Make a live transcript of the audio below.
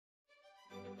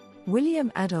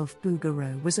William-Adolphe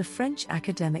Bouguereau was a French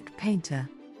academic painter.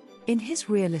 In his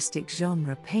realistic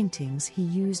genre paintings he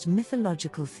used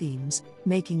mythological themes,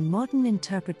 making modern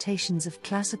interpretations of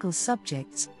classical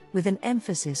subjects, with an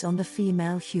emphasis on the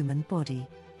female human body.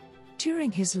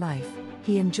 During his life,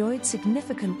 he enjoyed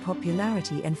significant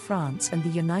popularity in France and the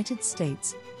United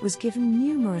States, was given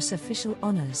numerous official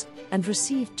honors, and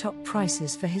received top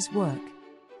prizes for his work.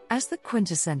 As the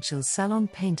quintessential salon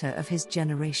painter of his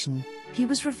generation, he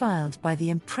was reviled by the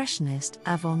Impressionist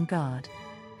avant-garde.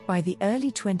 By the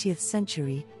early 20th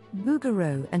century,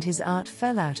 Bouguereau and his art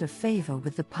fell out of favor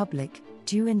with the public,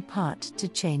 due in part to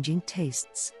changing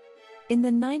tastes. In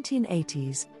the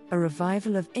 1980s, a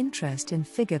revival of interest in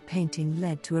figure painting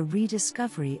led to a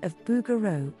rediscovery of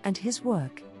Bouguereau and his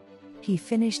work. He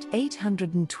finished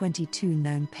 822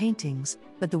 known paintings,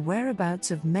 but the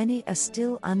whereabouts of many are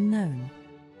still unknown.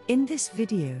 In this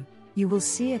video, you will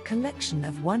see a collection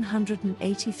of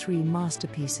 183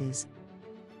 masterpieces.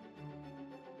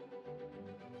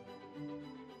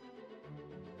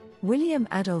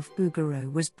 William-Adolphe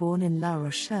Bouguereau was born in La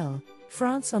Rochelle,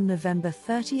 France on November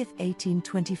 30,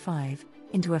 1825,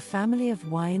 into a family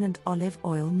of wine and olive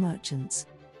oil merchants.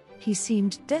 He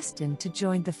seemed destined to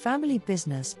join the family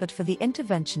business but for the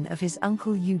intervention of his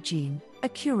uncle Eugene, a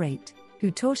curate, who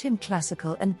taught him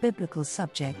classical and biblical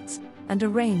subjects, and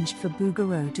arranged for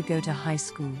Bouguereau to go to high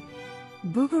school.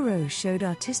 Bouguereau showed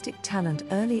artistic talent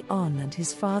early on and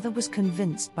his father was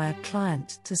convinced by a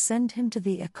client to send him to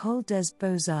the École des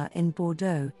Beaux-Arts in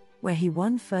Bordeaux, where he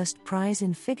won first prize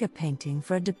in figure painting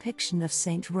for a depiction of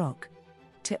Saint Roch.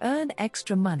 To earn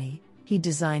extra money, he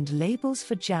designed labels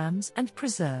for jams and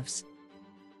preserves.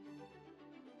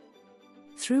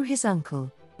 Through his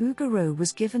uncle, Bouguereau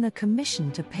was given a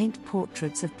commission to paint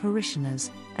portraits of parishioners,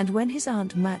 and when his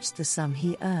aunt matched the sum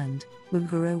he earned,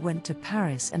 Bouguereau went to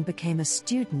Paris and became a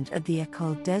student at the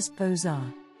École des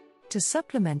Beaux-Arts. To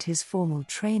supplement his formal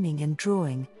training in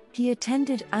drawing, he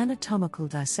attended anatomical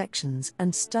dissections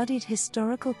and studied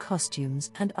historical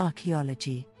costumes and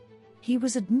archaeology. He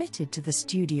was admitted to the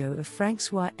studio of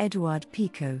François-Édouard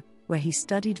Picot, where he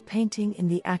studied painting in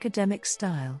the academic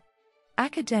style.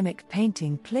 Academic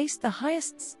painting placed the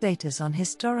highest status on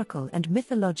historical and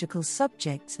mythological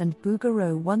subjects, and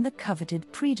Bouguereau won the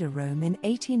coveted Prix de Rome in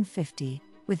 1850,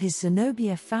 with his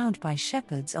Zenobia found by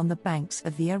shepherds on the banks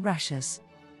of the Arachus.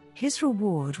 His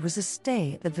reward was a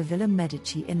stay at the Villa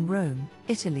Medici in Rome,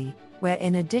 Italy, where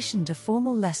in addition to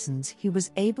formal lessons he was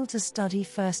able to study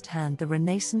firsthand the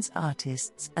Renaissance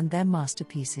artists and their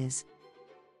masterpieces.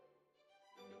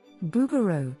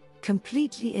 Bouguereau,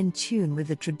 completely in tune with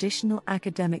the traditional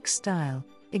academic style,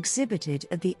 exhibited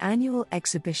at the annual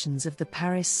exhibitions of the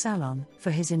Paris Salon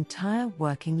for his entire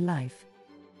working life.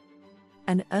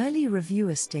 An early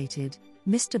reviewer stated,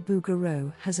 "Mr.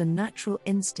 Bouguereau has a natural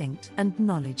instinct and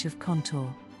knowledge of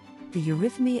contour. The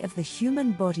eurythmy of the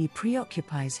human body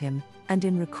preoccupies him, and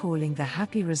in recalling the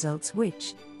happy results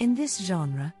which, in this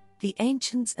genre, the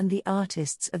ancients and the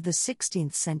artists of the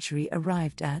 16th century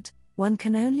arrived at, one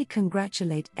can only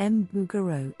congratulate M.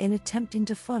 Bouguereau in attempting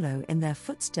to follow in their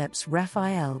footsteps.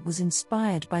 Raphael was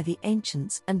inspired by the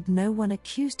ancients and no one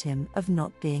accused him of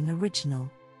not being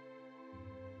original."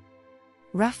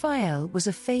 Raphael was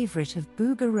a favorite of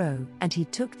Bouguereau and he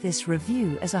took this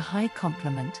review as a high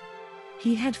compliment.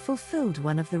 He had fulfilled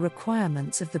one of the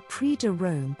requirements of the Prix de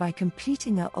Rome by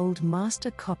completing an old master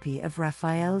copy of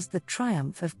Raphael's The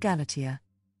Triumph of Galatea.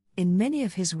 In many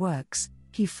of his works,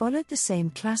 he followed the same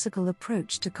classical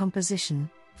approach to composition,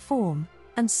 form,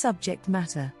 and subject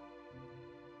matter.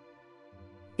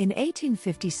 In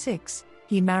 1856,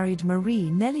 he married Marie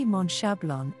Nelly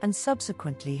Montchablon and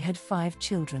subsequently had 5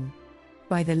 children.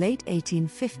 By the late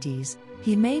 1850s,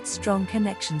 he made strong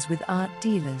connections with art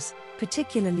dealers,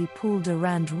 particularly Paul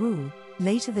Durand-Ruel,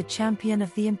 later the champion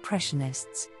of the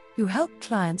Impressionists, who helped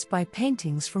clients buy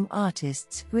paintings from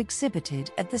artists who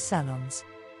exhibited at the salons.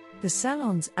 The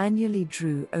salons annually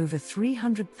drew over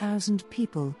 300,000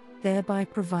 people, thereby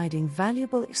providing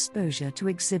valuable exposure to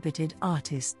exhibited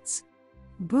artists.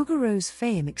 Bouguereau's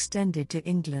fame extended to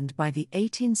England by the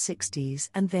 1860s,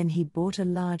 and then he bought a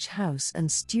large house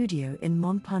and studio in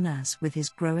Montparnasse with his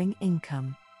growing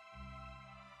income.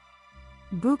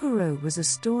 Bouguereau was a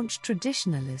staunch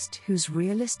traditionalist whose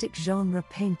realistic genre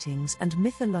paintings and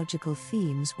mythological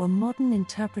themes were modern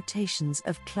interpretations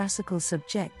of classical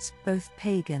subjects, both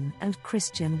pagan and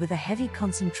Christian, with a heavy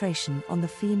concentration on the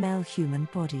female human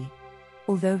body.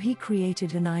 Although he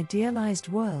created an idealized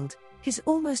world, his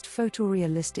almost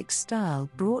photorealistic style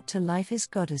brought to life his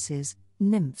goddesses,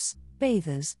 nymphs,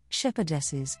 bathers,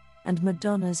 shepherdesses, and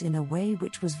Madonnas in a way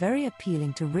which was very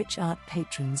appealing to rich art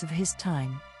patrons of his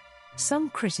time. Some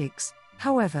critics,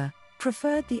 however,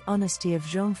 preferred the honesty of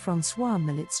Jean-François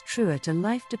Millet's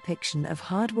truer-to-life depiction of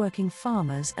hard-working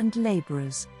farmers and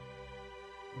laborers.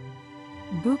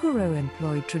 Bouguereau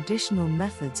employed traditional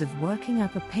methods of working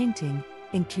up a painting,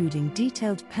 including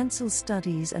detailed pencil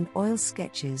studies and oil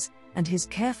sketches, and his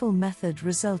careful method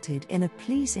resulted in a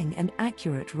pleasing and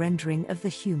accurate rendering of the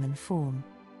human form.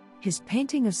 His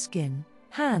painting of skin,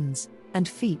 hands, and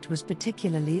feet was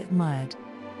particularly admired.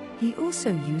 He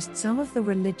also used some of the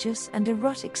religious and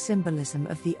erotic symbolism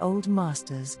of the old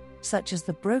masters, such as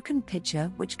the broken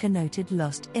pitcher which connoted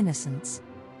lost innocence.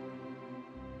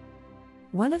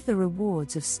 One of the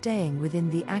rewards of staying within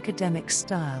the academic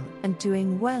style and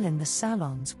doing well in the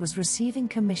salons was receiving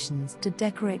commissions to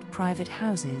decorate private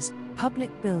houses, public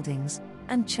buildings,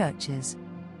 and churches.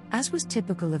 As was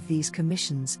typical of these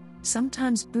commissions,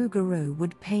 sometimes Bouguereau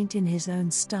would paint in his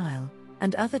own style,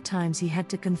 and other times he had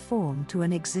to conform to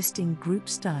an existing group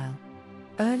style.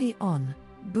 Early on,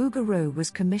 Bouguereau was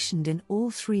commissioned in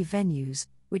all three venues,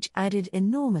 which added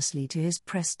enormously to his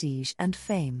prestige and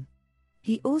fame.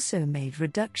 He also made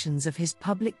reductions of his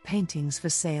public paintings for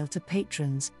sale to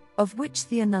patrons, of which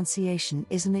the Annunciation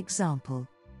is an example.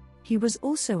 He was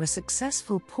also a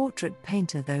successful portrait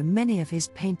painter, though many of his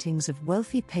paintings of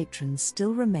wealthy patrons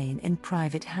still remain in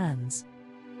private hands.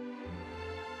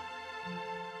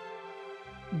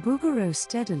 Bouguereau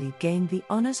steadily gained the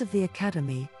honors of the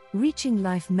Academy, reaching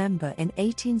life member in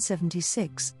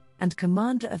 1876, and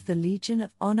Commander of the Legion of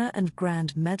Honor and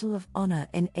Grand Medal of Honor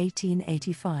in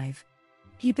 1885.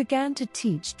 He began to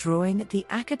teach drawing at the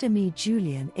Académie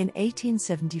Julian in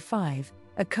 1875,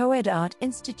 a co-ed art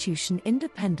institution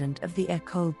independent of the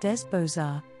École des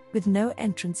Beaux-Arts, with no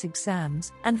entrance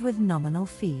exams and with nominal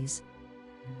fees.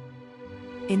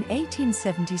 In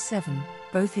 1877,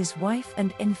 both his wife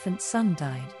and infant son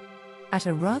died. At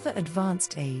a rather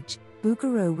advanced age,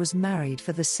 Bouguereau was married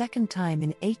for the second time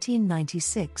in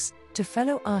 1896, to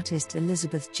fellow artist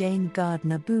Elizabeth Jane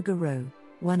Gardner Bouguereau,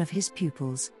 one of his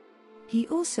pupils. He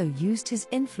also used his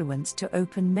influence to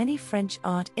open many French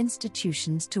art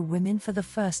institutions to women for the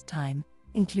first time,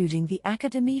 including the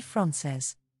Académie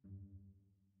Française.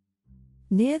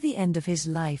 Near the end of his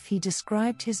life he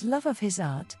described his love of his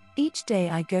art: "Each day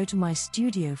I go to my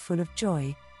studio full of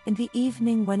joy. In the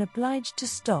evening, when obliged to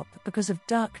stop because of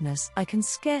darkness, I can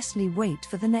scarcely wait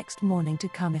for the next morning to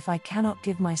come. If I cannot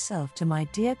give myself to my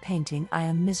dear painting, I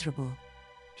am miserable."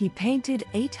 He painted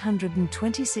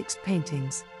 826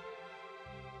 paintings.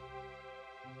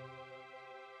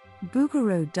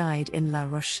 Bouguereau died in La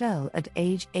Rochelle at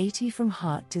age 80 from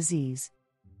heart disease.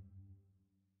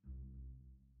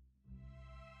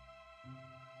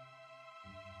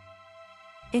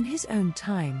 In his own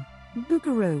time,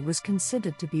 Bouguereau was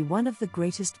considered to be one of the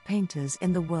greatest painters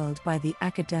in the world by the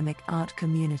academic art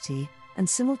community, and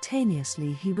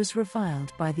simultaneously he was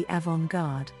reviled by the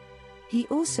avant-garde. He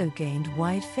also gained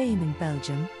wide fame in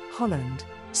Belgium, Holland,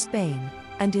 Spain,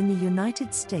 and in the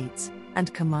United States,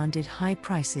 and commanded high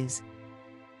prices.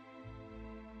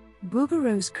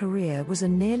 Bouguereau's career was a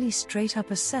nearly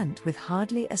straight-up ascent with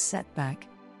hardly a setback.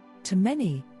 To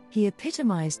many, he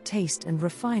epitomized taste and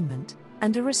refinement,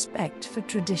 and a respect for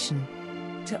tradition.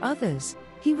 To others,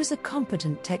 he was a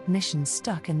competent technician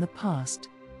stuck in the past.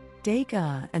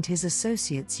 Degas and his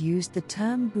associates used the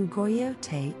term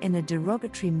bougoyote in a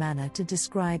derogatory manner to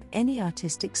describe any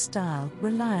artistic style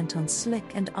reliant on slick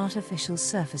and artificial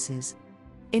surfaces.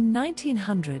 In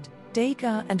 1900,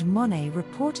 Degas and Monet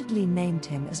reportedly named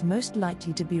him as most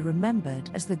likely to be remembered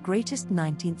as the greatest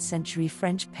 19th-century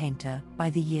French painter by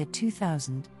the year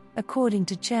 2000, according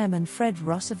to Chairman Fred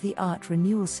Ross of the Art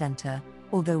Renewal Center,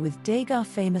 although with Degas'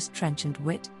 famous trenchant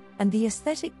wit and the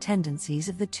aesthetic tendencies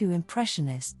of the two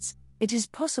Impressionists, it is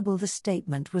possible the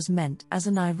statement was meant as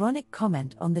an ironic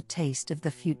comment on the taste of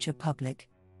the future public.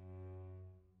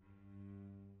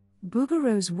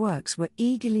 Bouguereau's works were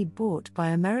eagerly bought by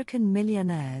American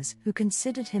millionaires who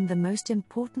considered him the most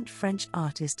important French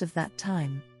artist of that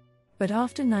time. But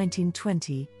after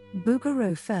 1920,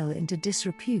 Bouguereau fell into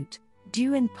disrepute,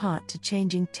 due in part to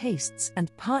changing tastes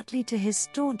and partly to his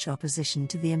staunch opposition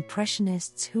to the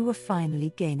Impressionists, who were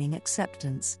finally gaining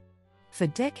acceptance. For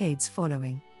decades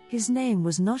following, his name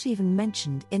was not even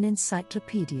mentioned in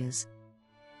encyclopedias.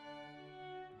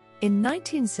 In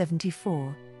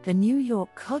 1974, the New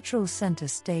York Cultural Center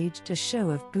staged a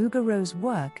show of Bouguereau's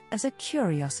work as a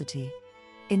curiosity.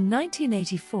 In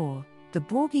 1984, the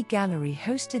Borghi Gallery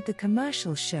hosted the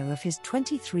commercial show of his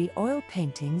 23 oil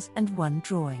paintings and one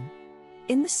drawing.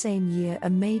 In the same year, a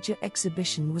major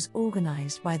exhibition was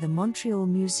organized by the Montreal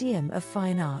Museum of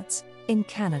Fine Arts, in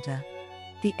Canada.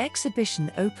 The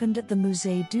exhibition opened at the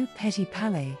Musée du Petit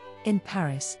Palais, in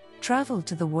Paris, traveled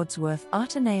to the Wadsworth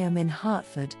Athenaeum in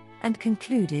Hartford, and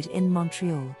concluded in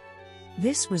Montreal.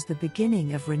 This was the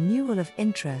beginning of renewal of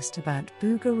interest about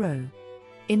Bouguereau.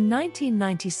 In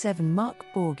 1997, Mark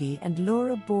Borghi and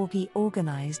Laura Borghi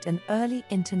organized an early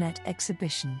internet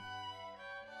exhibition.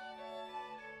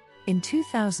 In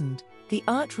 2000, the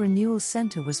Art Renewal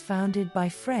Center was founded by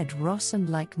Fred Ross and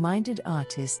like-minded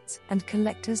artists and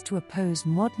collectors to oppose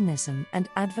modernism and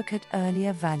advocate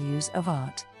earlier values of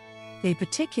art. They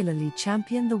particularly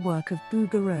champion the work of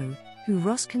Bouguereau, who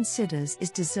Ross considers is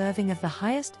deserving of the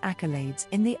highest accolades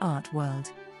in the art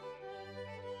world.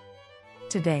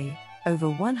 Today, over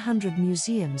 100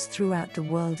 museums throughout the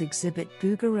world exhibit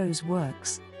Bouguereau's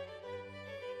works,